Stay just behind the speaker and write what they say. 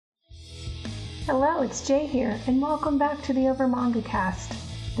Hello, it's Jay here, and welcome back to the Over Manga Cast.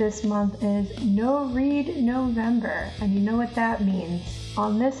 This month is No Read November, and you know what that means.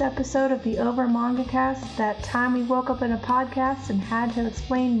 On this episode of the Over Manga Cast, that time we woke up in a podcast and had to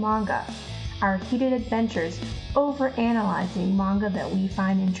explain manga. Our heated adventures over-analyzing manga that we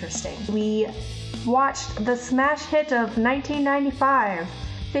find interesting. We watched the smash hit of 1995,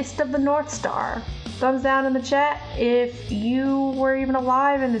 Fist of the North Star. Thumbs down in the chat if you were even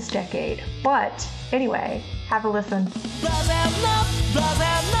alive in this decade. But anyway, have a listen.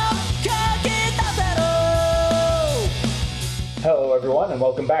 Hello everyone, and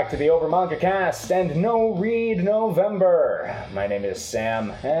welcome back to the Over Manga Cast and No Read November. My name is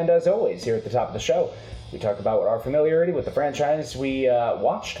Sam, and as always, here at the top of the show, we talk about what our familiarity with the franchise we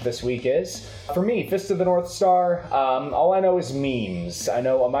watched this week is. For me, Fist of the North Star, all I know is memes. I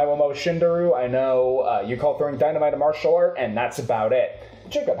know Amaiwomo Shindaru, I know you call throwing dynamite a martial art, and that's about it.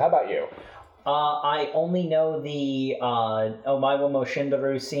 Jacob, how about you? I only know the Amaiwomo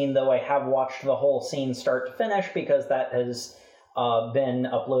Shindaru scene, though I have watched the whole scene start to finish because that has been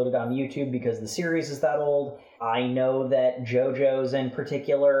uploaded on YouTube because the series is that old. I know that JoJo's in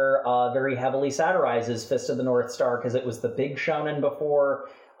particular very heavily satirizes Fist of the North Star because it was the big shonen before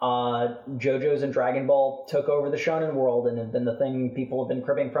JoJo's and Dragon Ball took over the shonen world and have been the thing people have been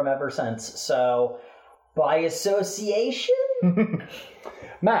cribbing from ever since. So, by association?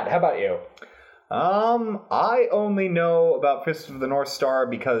 Matt, how about you? I only know about Fist of the North Star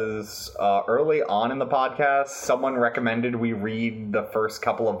because early on in the podcast, someone recommended we read the first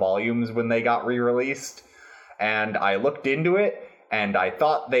couple of volumes when they got re-released. And I looked into it, and I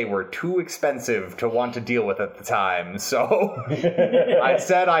thought they were too expensive to want to deal with at the time. So I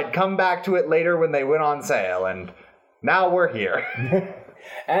said I'd come back to it later when they went on sale, and now we're here.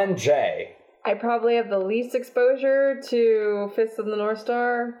 And Jay. I probably have the least exposure to Fist of the North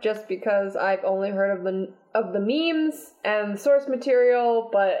Star, just because I've only heard of the memes and the source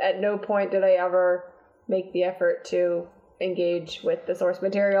material, but at no point did I ever make the effort to engage with the source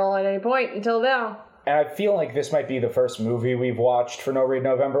material at any point until now. And I feel like this might be the first movie we've watched for No Read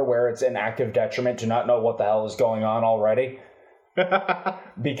November where it's an active detriment to not know what the hell is going on already.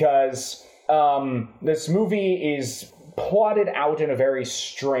 Because this movie is plotted out in a very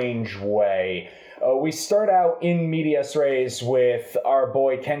strange way. We start out in medias res with our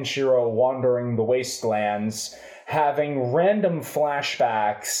boy Kenshiro wandering the wastelands, having random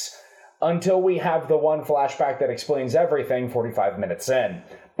flashbacks until we have the one flashback that explains everything 45 minutes in.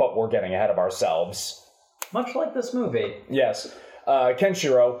 But we're getting ahead of ourselves. Much like this movie. Yes.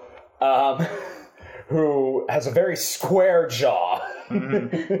 Kenshiro, who has a very square jaw.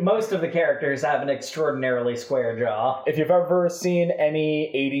 Most of the characters have an extraordinarily square jaw. If you've ever seen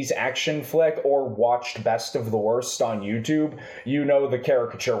any 80s action flick or watched Best of the Worst on YouTube, you know the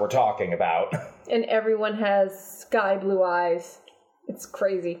caricature we're talking about. And everyone has sky blue eyes. It's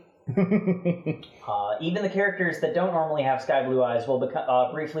crazy. Even the characters that don't normally have sky blue eyes will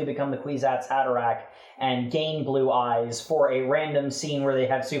briefly become the Kwisatz Haderach and gain blue eyes for a random scene where they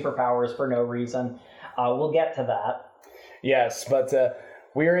have superpowers for no reason. We'll get to that. Yes, but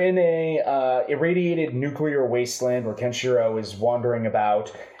we're in a irradiated nuclear wasteland where Kenshiro is wandering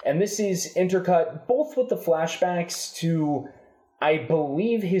about, and this is intercut both with the flashbacks to, I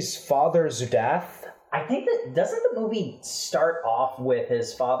believe, his father's death. I think that, doesn't the movie start off with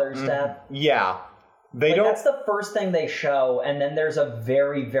his father's death? Yeah. That's the first thing they show, and then there's a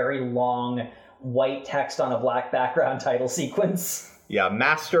very, very long white text on a black background title sequence. Yeah,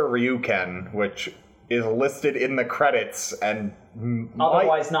 Master Ryuken, which is listed in the credits and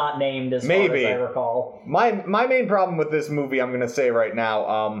otherwise not named as far as I recall. My main problem with this movie, I'm going to say right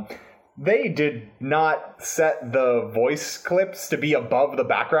now, they did not set the voice clips to be above the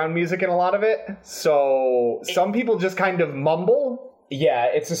background music in a lot of it. So some people just kind of mumble. Yeah,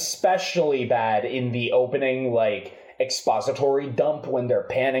 it's especially bad in the opening, expository dump when they're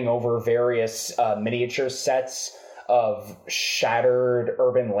panning over various miniature sets of shattered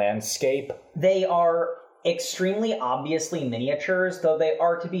urban landscape. They are extremely obviously miniatures, though they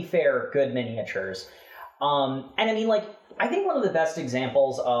are, to be fair, good miniatures. And I mean, I think one of the best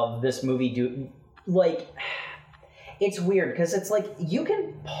examples of this movie it's weird because it's you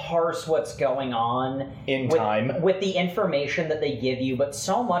can parse what's going on in time with the information that they give you, but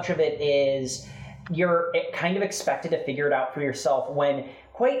so much of it is you're kind of expected to figure it out for yourself when,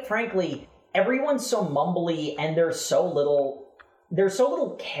 quite frankly, everyone's so mumbly and there's so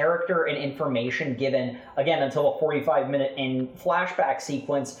little character and information given, again, until a 45-minute in flashback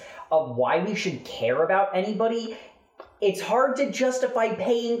sequence of why we should care about anybody. it's hard to justify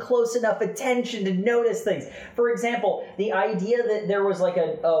paying close enough attention to notice things. For example, the idea that there was like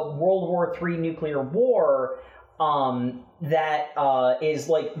a World War III nuclear war that is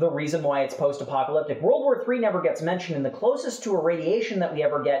like the reason why it's post-apocalyptic. World War III never gets mentioned, and the closest to irradiation that we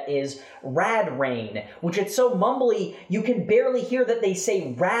ever get is rad rain, which it's so mumbly you can barely hear that they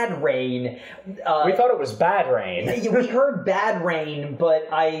say rad rain. We thought it was bad rain. We heard bad rain, but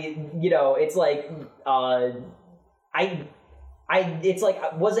it's like it's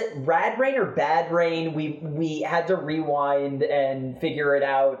like, was it rad rain or bad rain? We had to rewind and figure it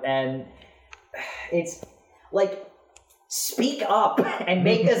out, and it's like, speak up and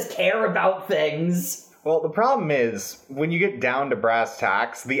make us care about things. Well, the problem is, when you get down to brass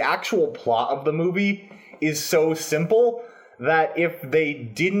tacks, the actual plot of the movie is so simple that if they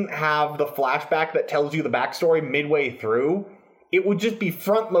didn't have the flashback that tells you the backstory midway through, it would just be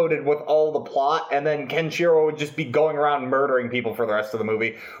front-loaded with all the plot, and then Kenshiro would just be going around murdering people for the rest of the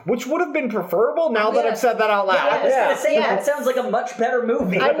movie, which would have been preferable now that I've said that out loud. I was going to say, that sounds like a much better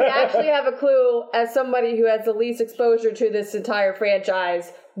movie. I actually have a clue, as somebody who has the least exposure to this entire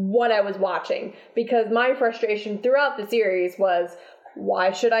franchise, what I was watching. Because my frustration throughout the series was,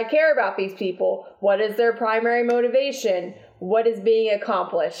 why should I care about these people? What is their primary motivation? What is being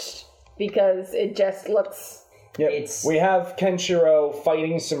accomplished? Because it just looks... Yep. We have Kenshiro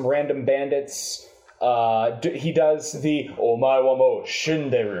fighting some random bandits. He does the Omae wa mo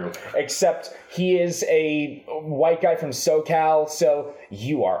shinderu, except he is a white guy from SoCal, so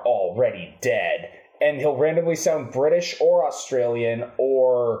you are already dead. And he'll randomly sound British or Australian,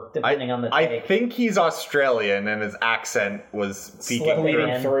 or... depending on the take. I think he's Australian, and his accent was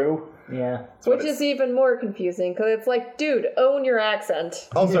peeking through. Yeah. Which is even more confusing, because it's like, dude, own your accent.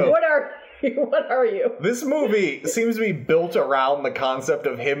 Also... What are you? This movie seems to be built around the concept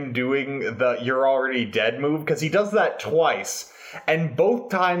of him doing the "you're already dead" move, because he does that twice, and both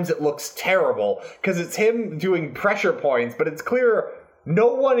times it looks terrible, because it's him doing pressure points, but it's clear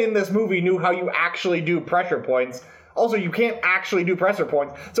no one in this movie knew how you actually do pressure points. Also, you can't actually do pressure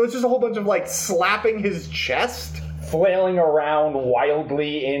points, so it's just a whole bunch of, like, slapping his chest. Flailing around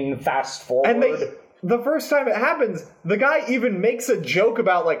wildly in fast forward. And the first time it happens, the guy even makes a joke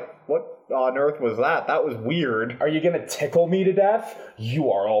about, like, what on earth was that? That was weird. Are you gonna tickle me to death?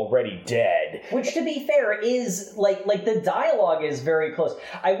 You are already dead. Which, to be fair, is, like the dialogue is very close.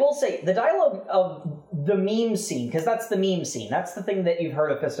 I will say, the dialogue of the meme scene, because that's the meme scene, that's the thing that you've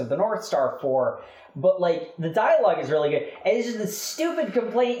heard of Fist of the North Star for, but, like, the dialogue is really good. And it's just a stupid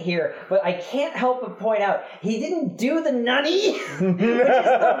complaint here, but I can't help but point out, he didn't do the nani, which is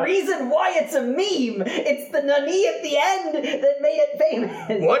the reason why it's a meme. It's the nani at the end that made it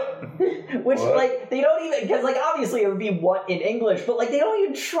famous. What? Which, like, they don't even, because, like, obviously it would be what in English, but, like, they don't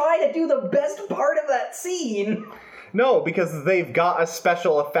even try to do the best part of that scene. No, because they've got a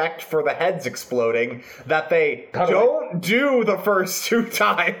special effect for the heads exploding that they don't do the first two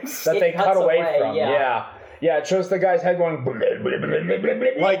times. That they cut away from. Yeah, it shows the guy's head going...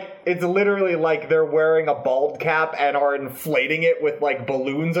 Like, it's literally like they're wearing a bald cap and are inflating it with, like,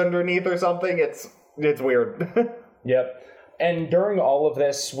 balloons underneath or something. It's weird. Yep. And during all of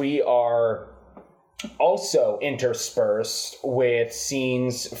this, we are also interspersed with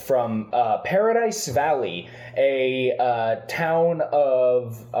scenes from Paradise Valley, a town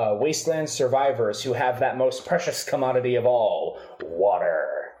of wasteland survivors who have that most precious commodity of all, water.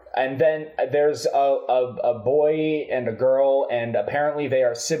 And then there's a boy and a girl, and apparently they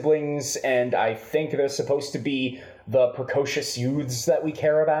are siblings, and I think they're supposed to be the precocious youths that we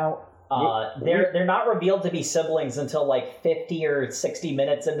care about. They're not revealed to be siblings until like 50 or 60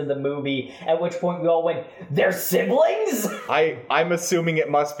 minutes into the movie, at which point we all went, they're siblings? I'm assuming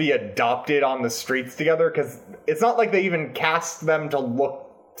it must be adopted on the streets together, because it's not like they even cast them to look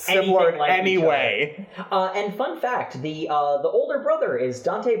similar in any way. And fun fact, the older brother is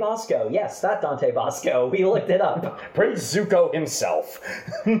Dante Bosco. Yes, that Dante Bosco. We looked it up. Prince Zuko himself.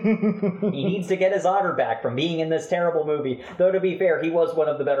 He needs to get his honor back from being in this terrible movie. Though, to be fair, he was one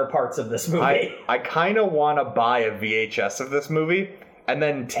of the better parts of this movie. I kind of want to buy a VHS of this movie and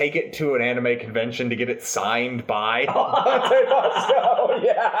then take it to an anime convention to get it signed by Dante Bosco,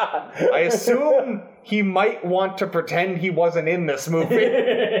 yeah. I assume he might want to pretend he wasn't in this movie.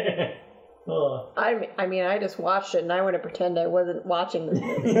 I mean, I just watched it, and I want to pretend I wasn't watching this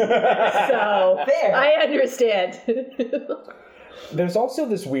movie. So, fair. I understand. There's also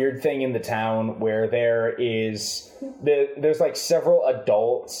this weird thing in the town where there's like several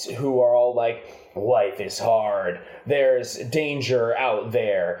adults who are all like, life is hard, there's danger out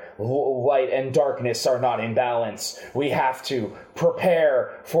there, light and darkness are not in balance, we have to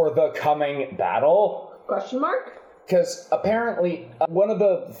prepare for the coming battle? Question mark? Because apparently, one of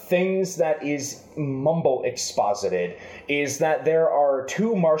the things that is mumble exposited is that there are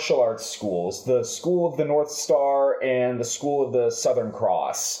two martial arts schools, the School of the North Star and the School of the Southern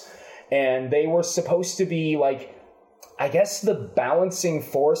Cross. And they were supposed to be, like, I guess the balancing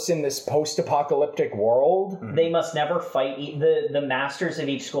force in this post-apocalyptic world. They must never fight, the masters of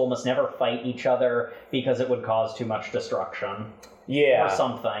each school must never fight each other because it would cause too much destruction. Yeah. Or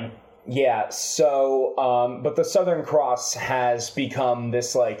something. Yeah, so, but the Southern Cross has become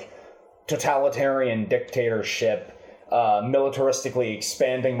this, like, totalitarian dictatorship, militaristically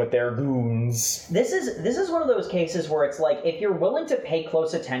expanding with their goons. This is one of those cases where it's like, if you're willing to pay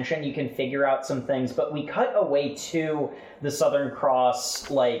close attention, you can figure out some things, but we cut away to the Southern Cross,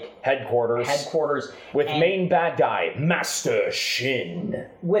 like... Headquarters. With main bad guy, Master Shin.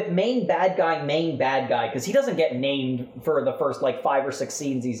 With main bad guy, because he doesn't get named for the first, like, 5 or 6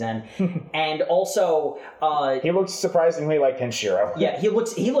 scenes he's in. And also... he looks surprisingly like Kenshiro. Yeah, he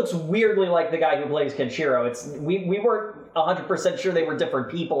looks weirdly like the guy who plays Kenshiro. We weren't 100% sure they were different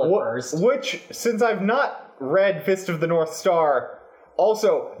people at first. Which, since I've not read Fist of the North Star...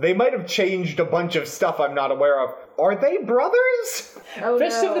 Also, they might have changed a bunch of stuff I'm not aware of. Are they brothers? Oh,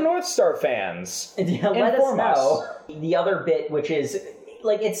 Fist no. of the North Star fans. Yeah, let us know. The other bit, which is,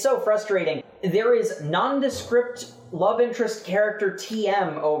 like, it's so frustrating. There is nondescript love interest character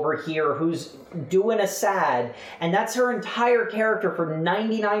TM over here who's doing a sad, and that's her entire character for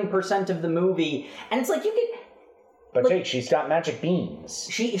 99% of the movie. And it's like, you could... But Jake, she's got magic beans.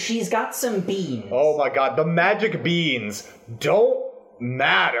 She's got some beans. Oh my god, the magic beans don't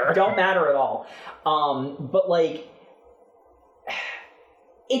matter. Don't matter at all. But, like,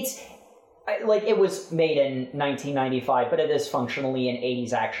 it's... Like, it was made in 1995, but it is functionally an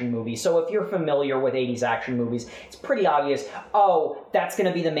 80s action movie. So if you're familiar with 80s action movies, it's pretty obvious, oh, that's going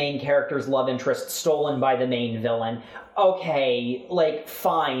to be the main character's love interest stolen by the main villain. Okay, like,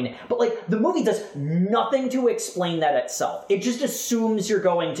 fine. But, like, the movie does nothing to explain that itself. It just assumes you're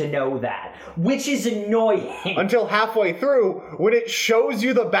going to know that, which is annoying. Until halfway through, when it shows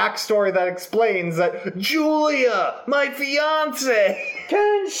you the backstory that explains that Julia, my fiancé...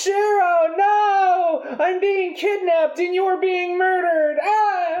 Kenshiro, no! I'm being kidnapped and you're being murdered!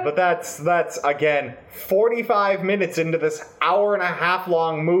 Ah! But that's again, 45 minutes into this hour-and-a-half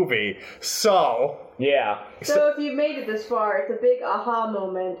long movie, so... Yeah. So if you've made it this far, it's a big aha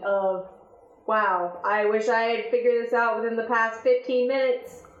moment of, wow, I wish I had figured this out within the past 15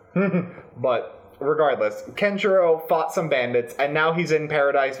 minutes. But regardless, Kenshiro fought some bandits, and now he's in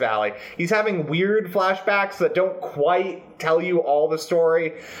Paradise Valley. He's having weird flashbacks that don't quite tell you all the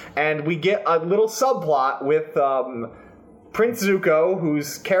story, and we get a little subplot with Prince Zuko,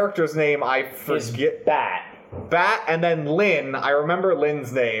 whose character's name I forget. Bat, and then Lynn. I remember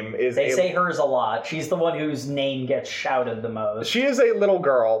Lynn's name is. They say hers a lot. She's the one whose name gets shouted the most. She is a little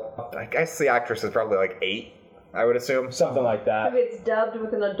girl. I guess the actress is probably like 8, I would assume. Something like that. If it's dubbed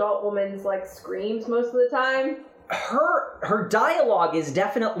with an adult woman's, like, screams most of the time. Her dialogue is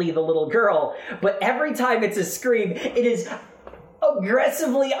definitely the little girl, but every time it's a scream, it is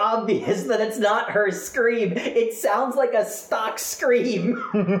aggressively obvious that it's not her scream. It sounds like a stock scream.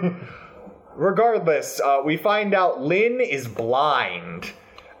 Regardless, we find out Lynn is blind,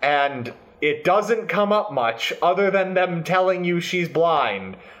 and it doesn't come up much other than them telling you she's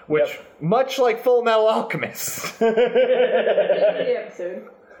blind, which, much like Full Metal Alchemist. The episode.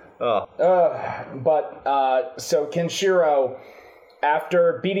 So Kenshiro,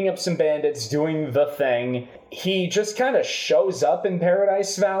 after beating up some bandits, doing the thing, he just kind of shows up in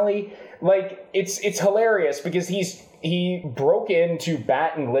Paradise Valley. Like, it's hilarious because he broke into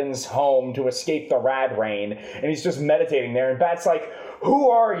Bat and Lynn's home to escape the Rad Rain, and he's just meditating there, and Bat's like,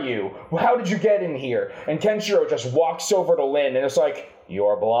 who are you? How did you get in here? And Kenshiro just walks over to Lynn, and it's like,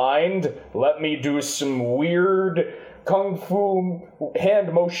 you're blind? Let me do some weird kung fu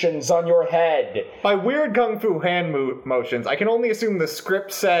hand motions on your head. By weird kung fu hand motions, I can only assume the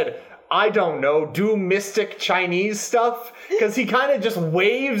script said, I don't know, do mystic Chinese stuff? Because he kind of just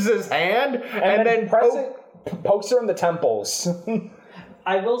waves his hand, and then pokes her in the temples.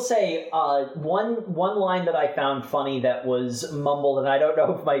 I will say, one line that I found funny that was mumbled, and I don't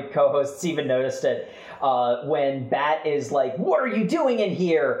know if my co-hosts even noticed it, when Bat is like, what are you doing in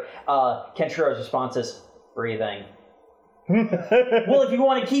here? Kenshiro's response is, breathing. Well, if you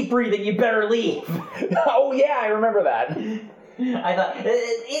want to keep breathing, you better leave. Oh yeah, I remember that. I thought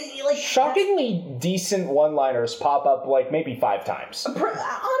like shockingly decent one-liners pop up like maybe 5 times.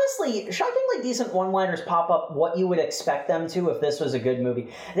 Honestly, shockingly decent one-liners pop up what you would expect them to if this was a good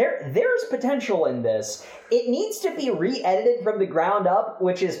movie. There's potential in this. It needs to be re-edited from the ground up,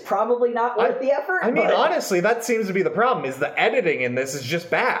 which is probably not worth the effort. I mean, honestly, that seems to be the problem, is the editing in this is just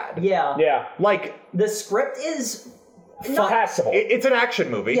bad. Yeah. Like, the script is passable. It's an action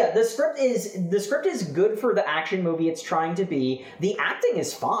movie. Yeah, the script is good for the action movie it's trying to be. The acting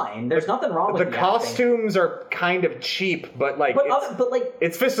is fine. There's nothing wrong with the costumes are kind of cheap, but like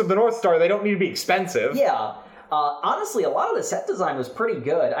it's Fist of the North Star. They don't need to be expensive. Yeah. Honestly, a lot of the set design was pretty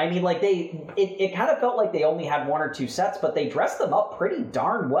good. I mean, like, it kind of felt like they only had 1 or 2 sets, but they dressed them up pretty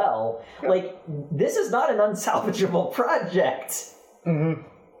darn well. Like, this is not an unsalvageable project. Mm-hmm.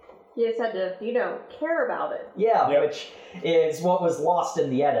 You just had to, care about it. Yeah, which is what was lost in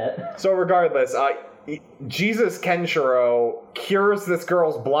the edit. So regardless, Jesus Kenshiro cures this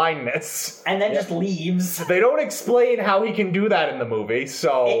girl's blindness. And then just leaves. They don't explain how he can do that in the movie,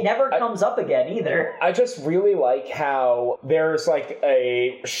 so... It never comes up again, either. I just really like how there's, like,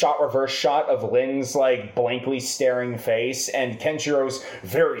 a reverse shot of Lynn's, like, blankly staring face, and Kenshiro's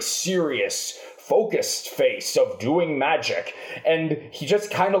very serious, focused face of doing magic, and he just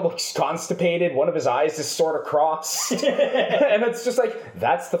kind of looks constipated. One of his eyes is sort of crossed. And it's just like,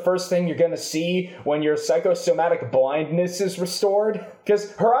 that's the first thing you're gonna see when your psychosomatic blindness is restored?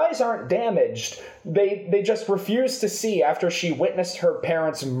 Because her eyes aren't damaged. They just refuse to see after she witnessed her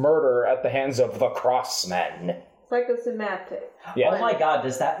parents' murder at the hands of the Crossmen. Psychosomatic. Yeah. Oh my god,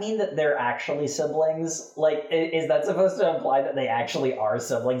 does that mean that they're actually siblings? Like, is that supposed to imply that they actually are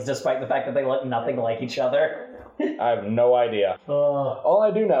siblings, despite the fact that they look nothing like each other? I have no idea. All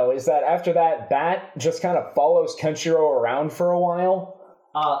I do know is that after that, Bat just kind of follows Kenshiro around for a while.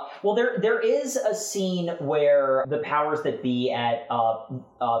 Well, there is a scene where the powers that be at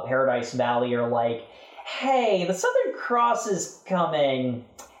Paradise Valley are like, hey, the Southern Cross is coming,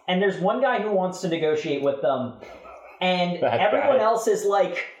 and there's one guy who wants to negotiate with them. And everyone else is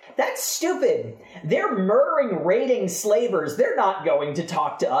like, that's stupid. They're murdering, raiding slavers. They're not going to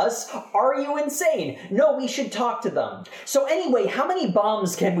talk to us. Are you insane? No, we should talk to them. So anyway, how many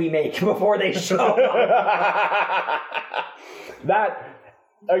bombs can we make before they show up? That,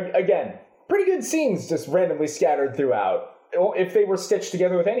 again, pretty good scenes just randomly scattered throughout. If they were stitched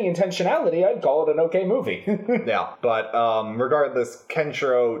together with any intentionality, I'd call it an okay movie. Yeah, but regardless,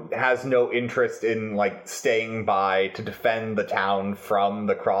 Kenshiro has no interest in, like, staying by to defend the town from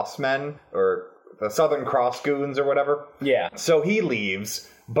the Crossmen, or the Southern Cross Goons, or whatever. Yeah. So he leaves,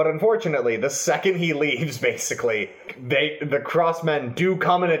 but unfortunately, the second he leaves, basically, the Crossmen do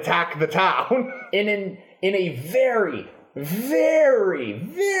come and attack the town. In a very, very,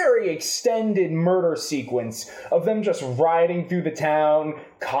 very extended murder sequence of them just riding through the town,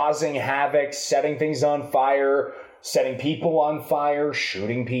 causing havoc, setting things on fire, setting people on fire,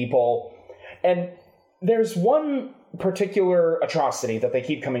 shooting people. And there's one particular atrocity that they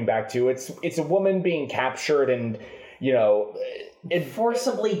keep coming back to. It's a woman being captured and,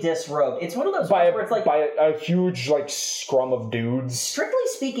 forcibly disrobed. It's one of those ones where it's like... by a huge, like, scrum of dudes. Strictly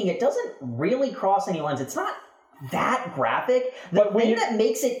speaking, it doesn't really cross any lines. It's not that graphic. The thing that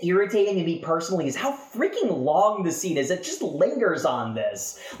makes it irritating to me personally is how freaking long the scene is. It just lingers on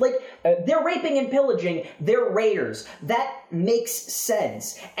this. Like, they're raping and pillaging. They're raiders. That makes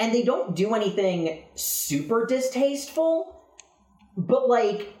sense. And they don't do anything super distasteful. But,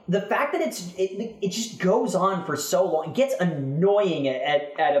 like, the fact that it just goes on for so long, it gets annoying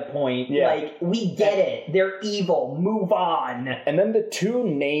at a point. Yeah. Like, we get it. They're evil. Move on. And then the two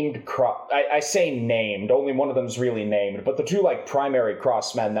named I say named, only one of them's really named, but the two, like, primary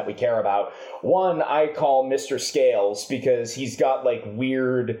Crossmen that we care about. One I call Mr. Scales because he's got, like,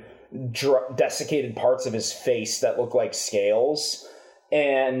 weird desiccated parts of his face that look like scales.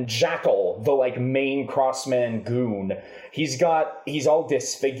 And Jackal, the, like, main Crossman goon, he's all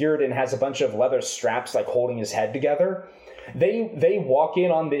disfigured and has a bunch of leather straps, like, holding his head together. They walk in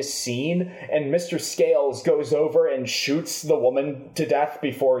on this scene, and Mr. Scales goes over and shoots the woman to death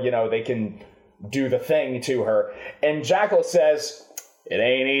before, they can do the thing to her. And Jackal says, "It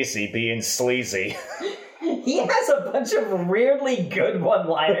ain't easy being sleazy." He has a bunch of weirdly good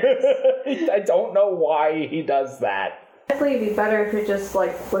one-liners. I don't know why he does that. Honestly, it'd be better if it just,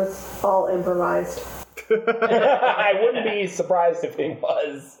 was all improvised. I wouldn't be surprised if it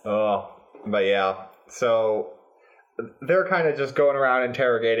was. Oh, but yeah. So, they're kind of just going around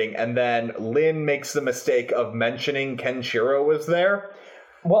interrogating, and then Lynn makes the mistake of mentioning Kenshiro was there.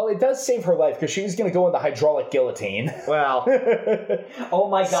 Well, it does save her life, because she was going to go in the hydraulic guillotine. Well, oh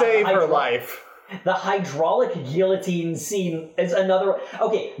my god. Save her life. The hydraulic guillotine scene is another one.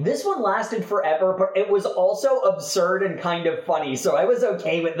 Okay, this one lasted forever, but it was also absurd and kind of funny, so I was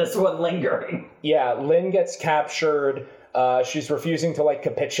okay with this one lingering. Yeah, Lynn gets captured. She's refusing to,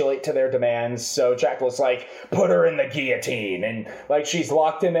 capitulate to their demands, so Jackal's like, put her in the guillotine, and, she's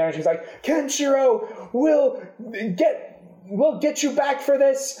locked in there, and she's like, Kenshiro, we'll get you back for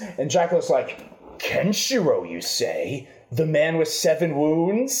this, and Jackal's like, Kenshiro, you say? The man with 7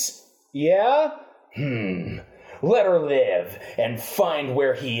 wounds? Yeah? Let her live, and find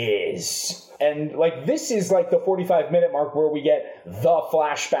where he is. And, this is, the 45-minute mark where we get the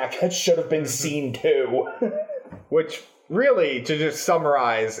flashback that should have been scene 2. Which, really, to just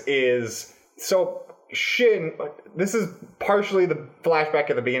summarize, is... So, Shin... This is partially the flashback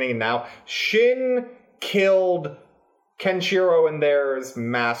at the beginning and now. Shin killed Kenshiro and theirs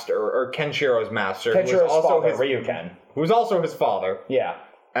master, or Kenshiro's master. Kenshiro's father, Ryuken. Who was also his father. Yeah.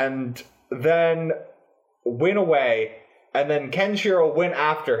 And then went away, and then Kenshiro went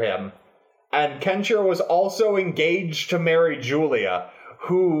after him. And Kenshiro was also engaged to marry Julia,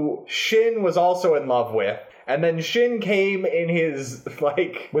 who Shin was also in love with. And then Shin came in his,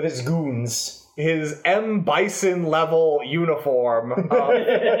 with his goons. His M. Bison level uniform.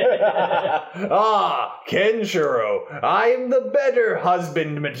 Kenshiro, I'm the better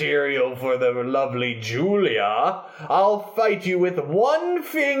husband material for the lovely Julia. I'll fight you with one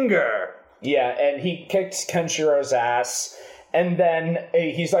finger. Yeah, and he kicks Kenshiro's ass. And then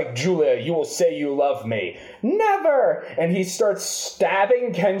he's like, Julia, you will say you love me. Never! And he starts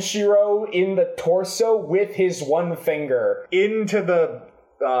stabbing Kenshiro in the torso with his one finger. Into the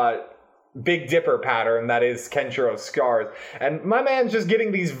Big Dipper pattern that is Kenshiro's scars. And my man's just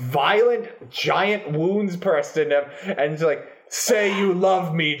getting these violent, giant wounds pressed in him. And he's like, say you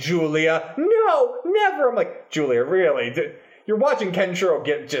love me, Julia. No, never. I'm like, Julia, really? You're watching Kenshiro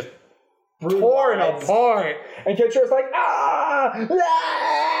get just torn apart. And Kenshiro's like, ah!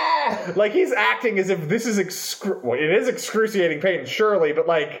 Like, he's acting as if this is it is excruciating pain, surely, but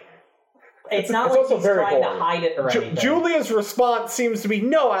it's not like he's trying to hide it or anything. Julia's response seems to be,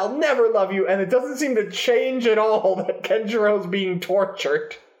 no, I'll never love you, and it doesn't seem to change at all that Kenshiro's being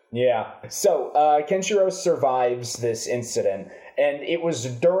tortured. Yeah. So, Kenshiro survives this incident, and it was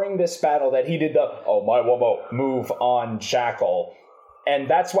during this battle that he did the, oh my womo, move on Jackal. And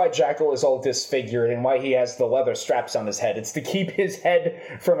that's why Jackal is all disfigured and why he has the leather straps on his head. It's to keep his head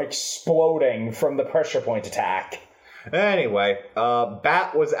from exploding from the pressure point attack. Anyway,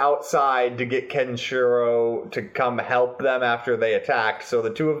 Bat was outside to get Kenshiro to come help them after they attacked, so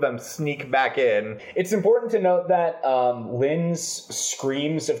the two of them sneak back in. It's important to note that Lynn's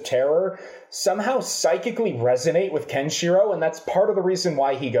screams of terror somehow psychically resonate with Kenshiro, and that's part of the reason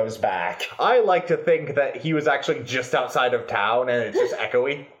why he goes back. I like to think that he was actually just outside of town and it's just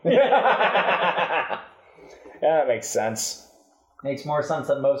echoey. Yeah, that makes sense. Makes more sense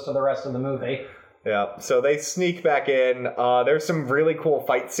than most of the rest of the movie. Yeah, so they sneak back in. There's some really cool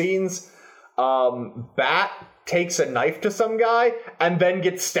fight scenes. Bat takes a knife to some guy and then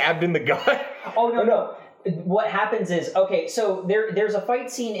gets stabbed in the gut. Oh, no. What happens is, okay, so there's a fight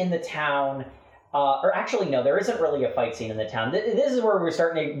scene in the town, or actually, no, there isn't really a fight scene in the town. This is where we're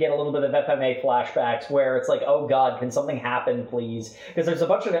starting to get a little bit of FMA flashbacks, where it's like, oh god, can something happen, please? Because there's a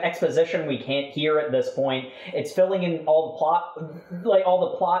bunch of exposition we can't hear at this point. It's filling in all the plot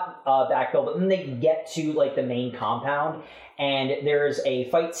backfill, but then they get to, the main compound, and there's a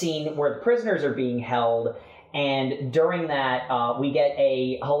fight scene where the prisoners are being held. And during that, we get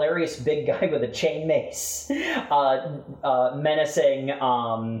a hilarious big guy with a chain mace menacing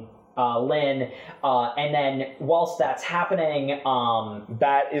Lynn. And then whilst that's happening...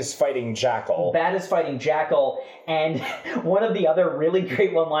 Bat is fighting Jackal. And one of the other really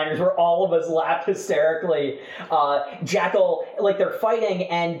great one-liners where all of us laughed hysterically. Jackal, they're fighting,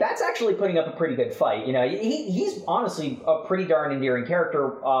 and Bat's actually putting up a pretty good fight. You know, he's honestly a pretty darn endearing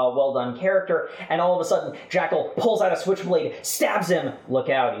character, well-done character, and all of a sudden, Jackal pulls out a switchblade, stabs him. Look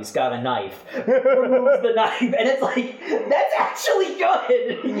out, he's got a knife. Removes the knife, and it's like, that's actually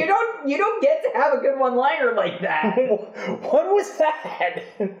good! You don't get to have a good one-liner like that. What was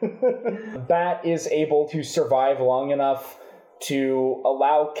that? Bat is able to survive long enough to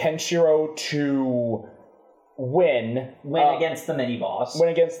allow Kenshiro to win against the mini-boss.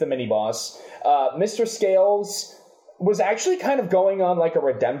 Mr. Scales was actually kind of going on a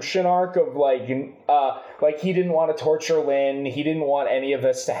redemption arc of he didn't want to torture Lynn, he didn't want any of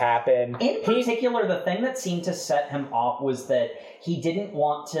this to happen. In particular, the thing that seemed to set him off was that he didn't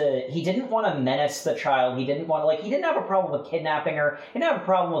want to menace the child. He didn't have a problem with kidnapping her. He didn't have a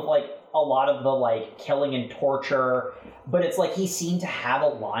problem with a lot of the, like, killing and torture, but it's like he seemed to have a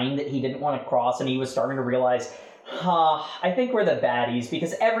line that he didn't want to cross, and he was starting to realize, I think we're the baddies,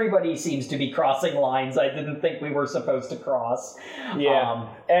 because everybody seems to be crossing lines I didn't think we were supposed to cross. Yeah.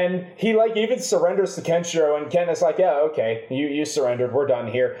 And he, like, even surrenders to Kenshiro, and Ken is like, yeah, okay, you surrendered, we're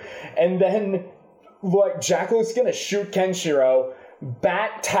done here. And then, like, Jackal is gonna shoot Kenshiro,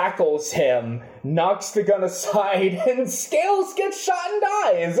 Bat tackles him, knocks the gun aside, and Scales gets shot and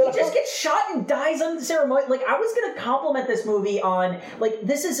dies. He just gets shot and dies unceremoniously. Like, I was gonna compliment this movie on, like,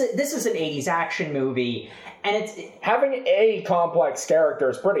 this is an 80s action movie, and it's... Having a complex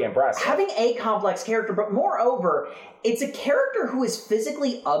character is pretty impressive. Having a complex character, but moreover, it's a character who is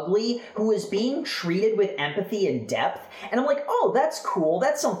physically ugly, who is being treated with empathy and depth, and I'm like, oh, that's cool,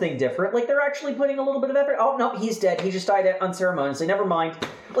 that's something different. Like, they're actually putting a little bit of effort. Oh, no, he's dead. He just died unceremoniously. Never mind.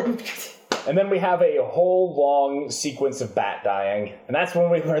 Like... And then we have a whole long sequence of Bat dying. And that's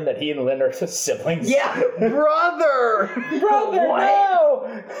when we learn that he and Lynn are siblings. Yeah! Brother! Brother,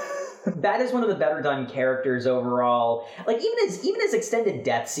 no! That is one of the better done characters overall. Like, even his extended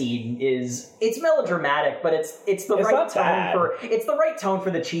death scene it's melodramatic, but it's the right tone for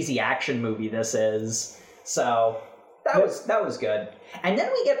the cheesy action movie this is. So that was good. And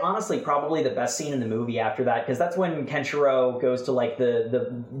then we get, honestly, probably the best scene in the movie after that, because that's when Kenshiro goes to, like,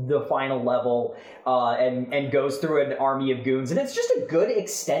 the final level and goes through an army of goons, and it's just a good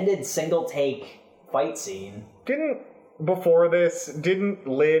extended single take fight scene. Before this, didn't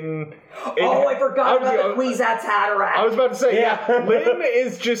Lynn... I forgot about the Kwisatz Haderach. I was about to say, yeah. Lynn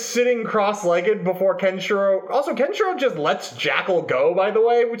is just sitting cross-legged before Kenshiro. Also, Kenshiro just lets Jackal go, by the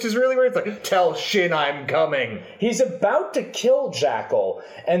way, which is really weird. It's like, tell Shin I'm coming. He's about to kill Jackal,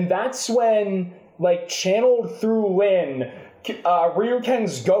 and that's when, like, channeled through Lynn,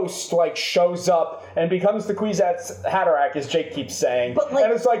 Ryuken's ghost, like, shows up and becomes the Kwisatz Haderach, as Jake keeps saying. But, like,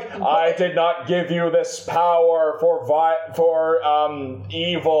 and it's like, I did not give you this power for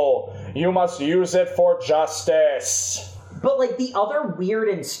evil. You must use it for justice. But, like, the other weird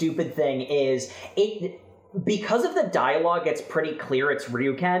and stupid thing is, because of the dialogue, it's pretty clear it's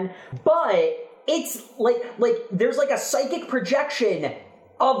Ryuken, but it's, like, there's, like, a psychic projection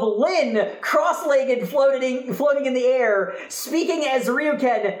of Lynn, cross-legged, floating in the air, speaking as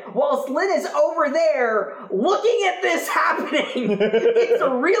Ryuken, whilst Lynn is over there looking at this happening. It's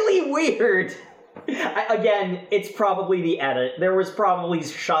really weird. Again, it's probably the edit. There was probably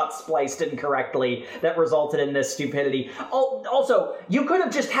shots spliced incorrectly that resulted in this stupidity. Also, you could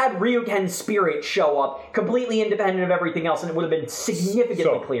have just had Ryuken's spirit show up, completely independent of everything else, and it would have been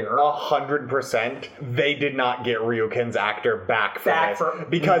significantly clearer. 100%, they did not get Ryuken's actor back for this.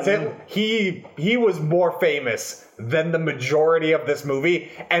 Because he was more famous than the majority of this movie,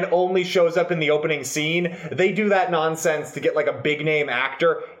 and only shows up in the opening scene. They do that nonsense to get, like, a big-name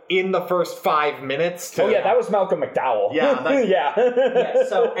actor in the first 5 minutes. Oh yeah, that was Malcolm McDowell. Yeah. Yeah,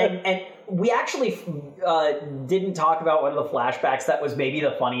 so, and we actually didn't talk about one of the flashbacks that was maybe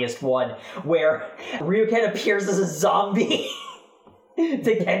the funniest one, where Ryuken appears as a zombie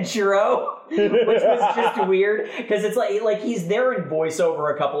to Kenshiro, which was just weird, because it's like he's there in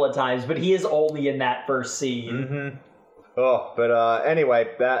voiceover a couple of times, but he is only in that first scene. Mm-hmm. Oh, but anyway,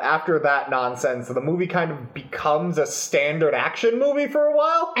 after that nonsense, the movie kind of becomes a standard action movie for a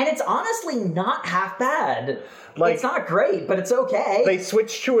while. And it's honestly not half bad. Like, it's not great, but it's okay. They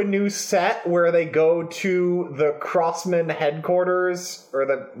switch to a new set where they go to the Crossman headquarters, or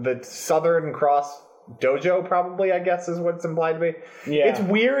the Southern Cross Dojo, probably, I guess, is what's implied to be. Yeah. It's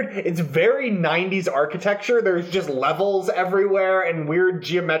weird. It's very 90s architecture. There's just levels everywhere and weird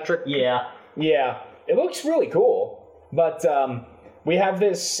geometric... Yeah. It looks really cool. But we have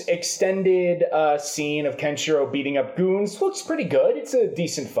this extended scene of Kenshiro beating up goons. Looks pretty good. It's a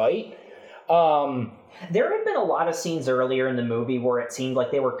decent fight. There had been a lot of scenes earlier in the movie where it seemed like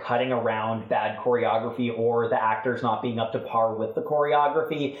they were cutting around bad choreography or the actors not being up to par with the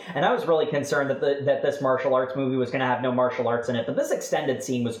choreography, and I was really concerned that this martial arts movie was going to have no martial arts in it, but this extended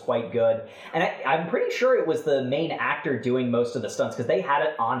scene was quite good, and I'm pretty sure it was the main actor doing most of the stunts, because they had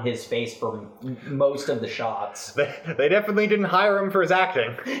it on his face for most of the shots. They definitely didn't hire him for his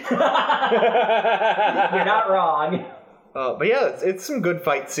acting. You're not wrong. But yeah, it's some good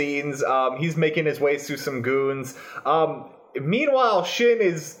fight scenes. He's making his way through some goons. Meanwhile, Shin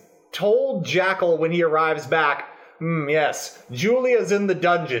is told Jackal when he arrives back, yes, Julia's in the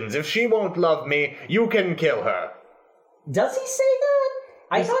dungeons. If she won't love me, you can kill her. Does he say that?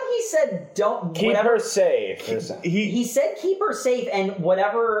 I thought he said don't... Keep her safe. He said keep her safe, and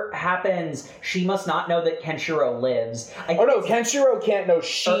whatever happens, she must not know that Kenshiro lives. Kenshiro can't know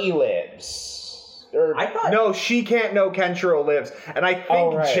she lives. I thought... No, she can't know Kenshiro lives. And I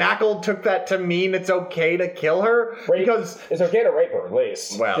think Jackal took that to mean it's okay to kill her. Because it's okay to rape her, at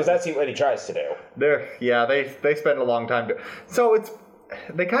least. Well, because that's what he tries to do. They spend a long time so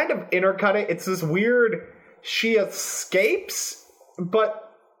they kind of intercut it. It's this weird, she escapes,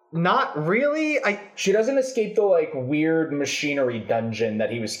 but not really. She doesn't escape the, like, weird machinery dungeon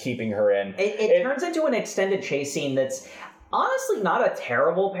that he was keeping her in. It turns into an extended chase scene that's honestly not a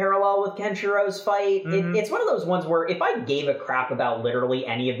terrible parallel with Kenshiro's fight. Mm-hmm. It's one of those ones where if I gave a crap about literally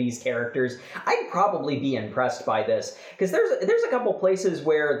any of these characters, I'd probably be impressed by this. Because there's a couple places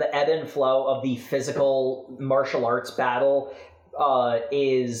where the ebb and flow of the physical martial arts battle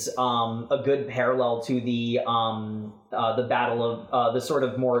is a good parallel to the battle of the sort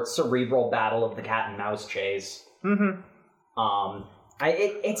of more cerebral battle of the cat and mouse chase. Mm-hmm.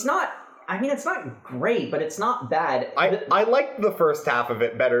 It's not. I mean, it's not great, but it's not bad. I liked the first half of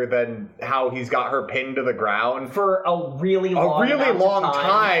it better than how he's got her pinned to the ground for a really long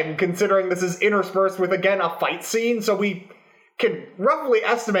time, considering this is interspersed with, again, a fight scene. So we can roughly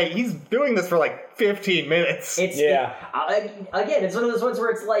estimate he's doing this for like 15 minutes. Again, it's one of those ones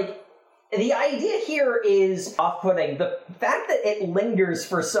where it's like, the idea here is off-putting. The fact that it lingers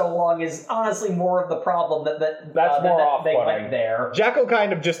for so long is honestly more of the problem that's more off-putting. They went there. Jackal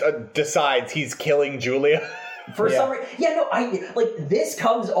kind of just decides he's killing Julia. For some reason. Yeah, no, this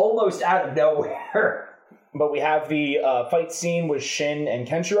comes almost out of nowhere. But we have the fight scene with Shin and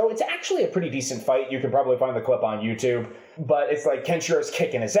Kenshiro. It's actually a pretty decent fight. You can probably find the clip on YouTube. But it's like Kenshiro's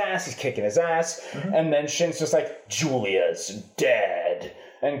kicking his ass. He's kicking his ass. Mm-hmm. And then Shin's just like, Julia's dead.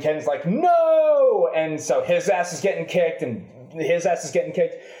 And Ken's like, no! And so his ass is getting kicked, and his ass is getting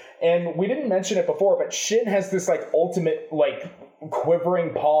kicked. And we didn't mention it before, but Shin has this, like, ultimate, like,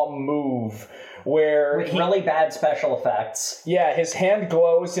 quivering palm move where with really bad special effects. Yeah, his hand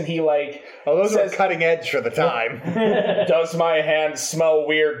glows, and he, like... Oh, those are cutting edge for the time. Does my hand smell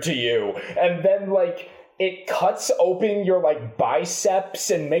weird to you? And then, like... It cuts open your, like,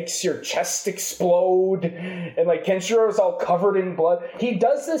 biceps and makes your chest explode. And, like, Kenshiro's all covered in blood. He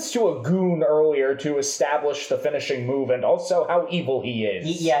does this to a goon earlier to establish the finishing move and also how evil he is.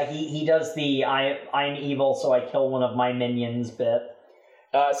 He does the I'm evil, so I kill one of my minions bit.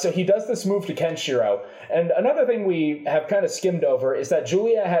 So he does this move to Kenshiro. And another thing we have kind of skimmed over is that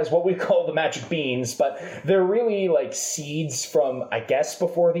Julia has what we call the magic beans, but they're really like seeds from, I guess,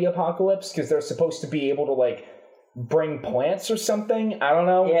 before the apocalypse, because they're supposed to be able to like bring plants or something. I don't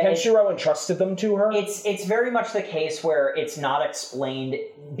know. Yeah, Kenshiro entrusted them to her. It's very much the case where it's not explained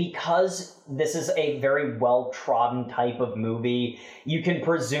because this is a very well-trodden type of movie. You can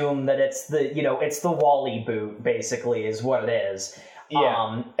presume that it's the Wally boot, basically, is what it is.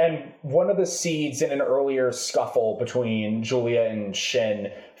 Yeah, and one of the seeds in an earlier scuffle between Julia and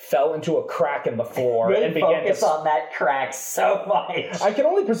Shin fell into a crack in the floor and began to focus on that crack so much. I can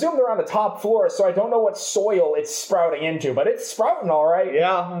only presume they're on the top floor, so I don't know what soil it's sprouting into, but it's sprouting all right.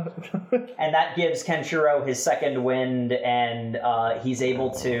 Yeah. And that gives Kenshiro his second wind, and he's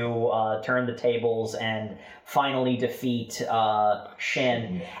able to turn the tables and finally defeat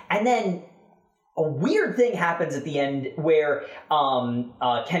Shin. And then a weird thing happens at the end where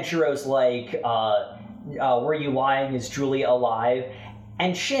Kenshiro's like, were you lying? Is Julia alive?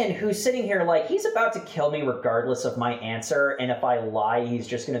 And Shin, who's sitting here like, he's about to kill me regardless of my answer, and if I lie, he's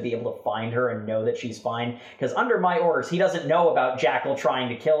just going to be able to find her and know that she's fine. Because under my orders, he doesn't know about Jackal trying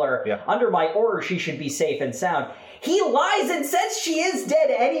to kill her. Yeah. Under my orders, she should be safe and sound. He lies and says she is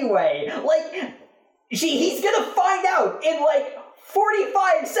dead anyway. Like, he's going to find out in like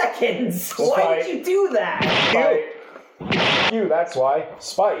 45 seconds. Why did you do that? Spite. That's why.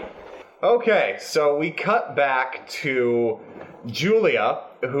 Spite. Okay, so we cut back to Julia,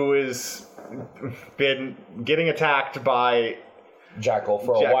 who has been getting attacked by Jackal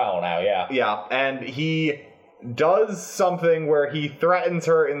for a while now, yeah. Yeah, and he does something where he threatens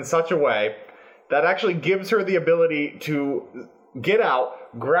her in such a way that actually gives her the ability to get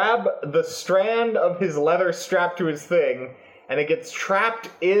out, grab the strand of his leather strapped to his thing, and it gets trapped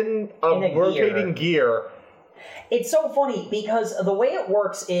in a rotating gear. It's so funny because the way it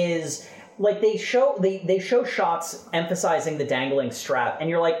works is like they show shots emphasizing the dangling strap, and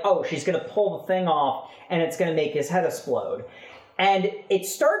you're like, oh, she's gonna pull the thing off and it's gonna make his head explode. And it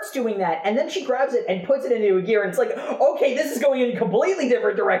starts doing that, and then she grabs it and puts it into a gear, and it's like, okay, this is going in a completely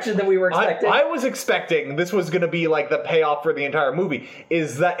different direction than we were expecting. I was expecting this was going to be like the payoff for the entire movie,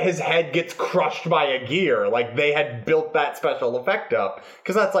 is that his head gets crushed by a gear. Like, they had built that special effect up.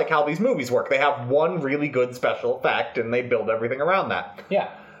 Because that's like how these movies work. They have one really good special effect, and they build everything around that.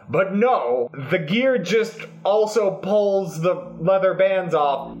 Yeah. But no, the gear just also pulls the leather bands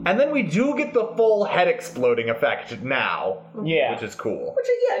off, and then we do get the full head exploding effect now. Yeah. Which is cool.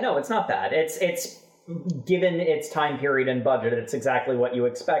 It's not bad. It's given its time period and budget, it's exactly what you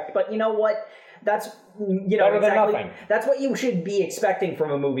expect. But you know what? That's better than nothing. That's what you should be expecting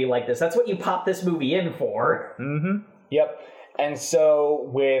from a movie like this. That's what you pop this movie in for. Mm-hmm. Yep. And so,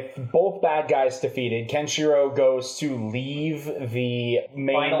 with both bad guys defeated, Kenshiro goes to leave the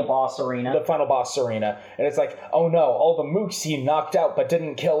final boss arena. And it's like, oh no, all the mooks he knocked out but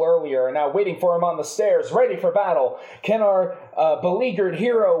didn't kill earlier are now waiting for him on the stairs, ready for battle. Can our beleaguered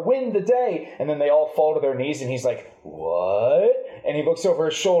hero win the day? And then they all fall to their knees, and he's like, what? And he looks over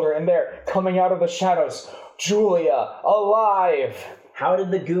his shoulder, and there, coming out of the shadows, Julia, alive! How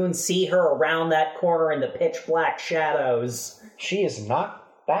did the goons see her around that corner in the pitch black shadows? She is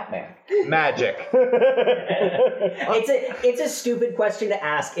not Batman. Magic. It's a stupid question to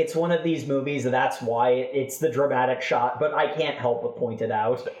ask. It's one of these movies, that's why it's the dramatic shot, but I can't help but point it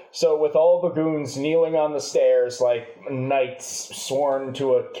out. So with all the goons kneeling on the stairs like knights sworn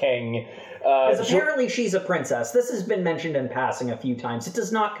to a king... Because apparently she's a princess. This has been mentioned in passing a few times. It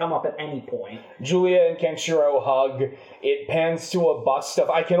does not come up at any point. Julia and Kenshiro hug. It pans to a bust of,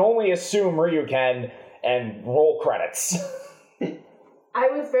 I can only assume, Ryuken, and roll credits. I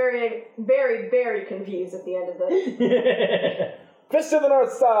was very, very, very confused at the end of this. Fist of the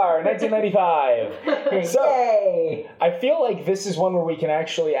North Star, 1995. So, yay! I feel like this is one where we can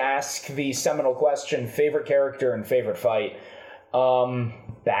actually ask the seminal question, favorite character and favorite fight.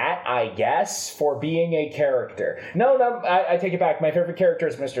 That, I guess, for being a character. No, I take it back. My favorite character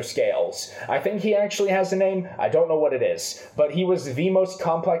is Mr. Scales. I think he actually has a name. I don't know what it is. But he was the most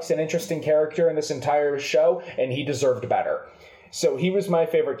complex and interesting character in this entire show, and he deserved better. So he was my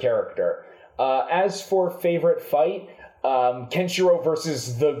favorite character. As for favorite fight, Kenshiro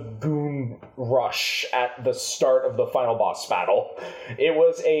versus the Goon Rush at the start of the final boss battle. It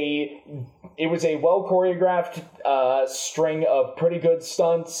was a well choreographed string of pretty good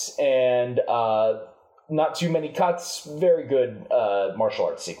stunts and not too many cuts. Very good martial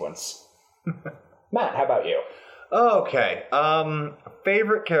arts sequence. Matt, how about you? Okay.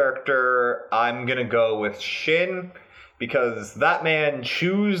 Favorite character, I'm gonna go with Shin. Because that man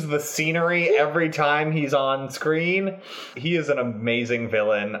chews the scenery every time he's on screen. He is an amazing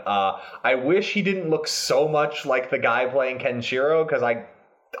villain. I wish he didn't look so much like the guy playing Kenshiro, because I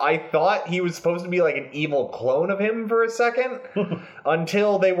thought he was supposed to be like an evil clone of him for a second,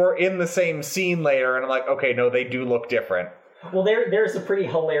 until they were in the same scene later, and I'm like, okay, no, they do look different. Well, there's a pretty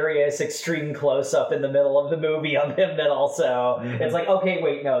hilarious extreme close-up in the middle of the movie of him that also... Mm-hmm. It's like, okay,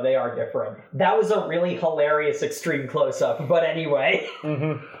 wait, no, they are different. That was a really hilarious extreme close-up, but anyway.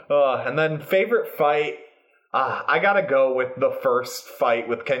 Mm-hmm. And then favorite fight... I gotta go with the first fight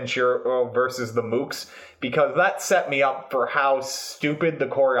with Kenshiro versus the Mooks, because that set me up for how stupid the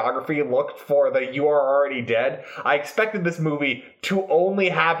choreography looked for the You Are Already Dead. I expected this movie to only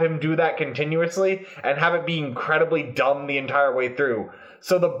have him do that continuously, and have it be incredibly dumb the entire way through.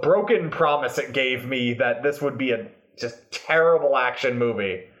 So the broken promise it gave me that this would be a just terrible action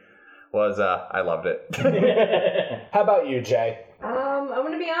movie was, I loved it. How about you, Jay? I'm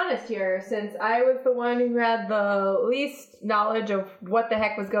going to be honest here. Since I was the one who had the least knowledge of what the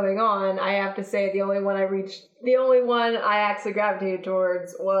heck was going on, I have to say the only one I actually gravitated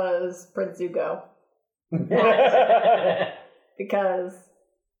towards was Prince Zuko. Because,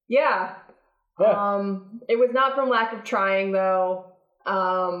 yeah. It was not from lack of trying, though.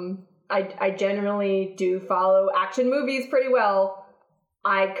 I generally do follow action movies pretty well.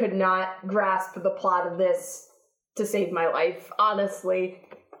 I could not grasp the plot of this to save my life, honestly.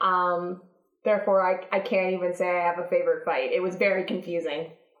 Therefore, I can't even say I have a favorite fight. It was very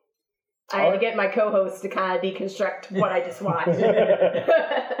confusing. I had to get my co-host to kind of deconstruct what I just watched.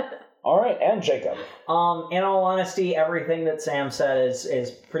 All right, and Jacob. In all honesty, everything that Sam said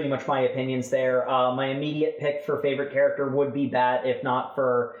is pretty much my opinions there. My immediate pick for favorite character would be Bat, if not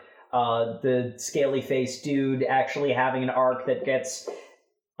for the scaly-faced dude actually having an arc that gets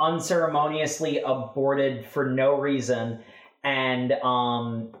unceremoniously aborted for no reason, and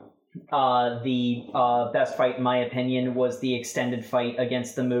the best fight in my opinion was the extended fight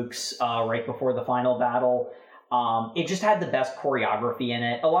against the Mooks right before the final battle. It just had the best choreography in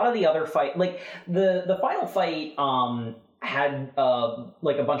it. A lot of the other fight, like the final fight had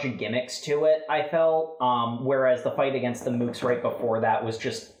like a bunch of gimmicks to it, I felt, whereas the fight against the Mooks right before that was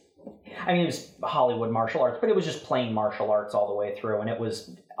just, I mean, it was Hollywood martial arts, but it was just plain martial arts all the way through, and it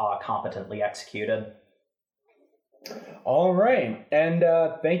was competently executed. All right, and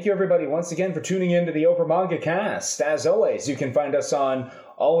thank you everybody once again for tuning in to the Over Manga Cast. As always, you can find us on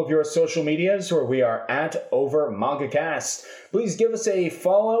all of your social medias where we are at Over Manga Cast. Please give us a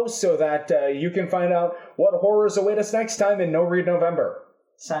follow so that you can find out what horrors await us next time in No Read November.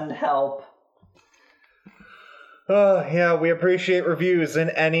 Send help. Yeah, we appreciate reviews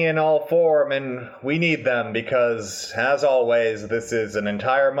in any and all form, and we need them because, as always, this is an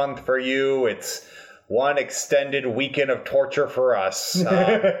entire month for you. It's one extended weekend of torture for us.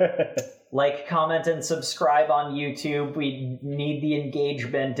 Like, comment, and subscribe on YouTube. We need the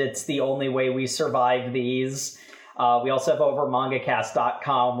engagement. It's the only way we survive these. We also have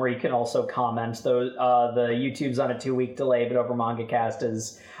overmangacast.com where you can also comment. The YouTube's on a 2-week delay, but Overmangacast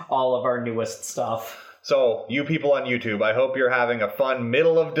is all of our newest stuff. So, you people on YouTube, I hope you're having a fun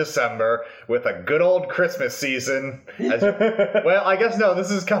middle of December with a good old Christmas season. Well, I guess no,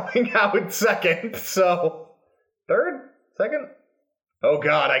 this is coming out second, so... Third? Second? Oh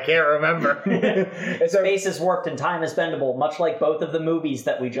god, I can't remember. Space is warped and time is bendable, much like both of the movies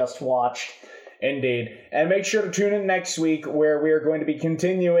that we just watched. Indeed. And make sure to tune in next week where we are going to be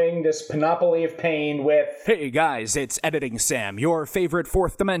continuing this panoply of pain with... Hey guys, it's Editing Sam, your favorite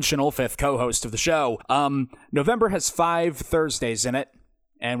fourth dimensional fifth co-host of the show. November has 5 Thursdays in it,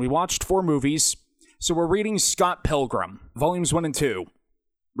 and we watched 4 movies, so we're reading Scott Pilgrim, Volumes 1 and 2.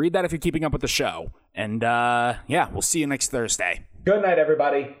 Read that if you're keeping up with the show. And, yeah, we'll see you next Thursday. Good night,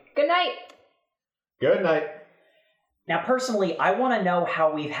 everybody. Good night. Good night. Now, personally, I want to know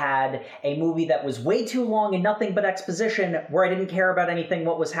how we've had a movie that was way too long and nothing but exposition, where I didn't care about anything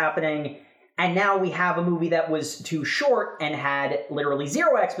what was happening, and now we have a movie that was too short and had literally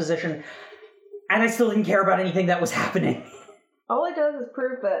 0 exposition, and I still didn't care about anything that was happening. All it does is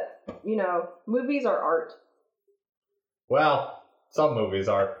prove that, movies are art. Well, some movies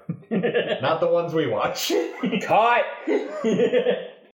are. Not the ones we watch. Cut!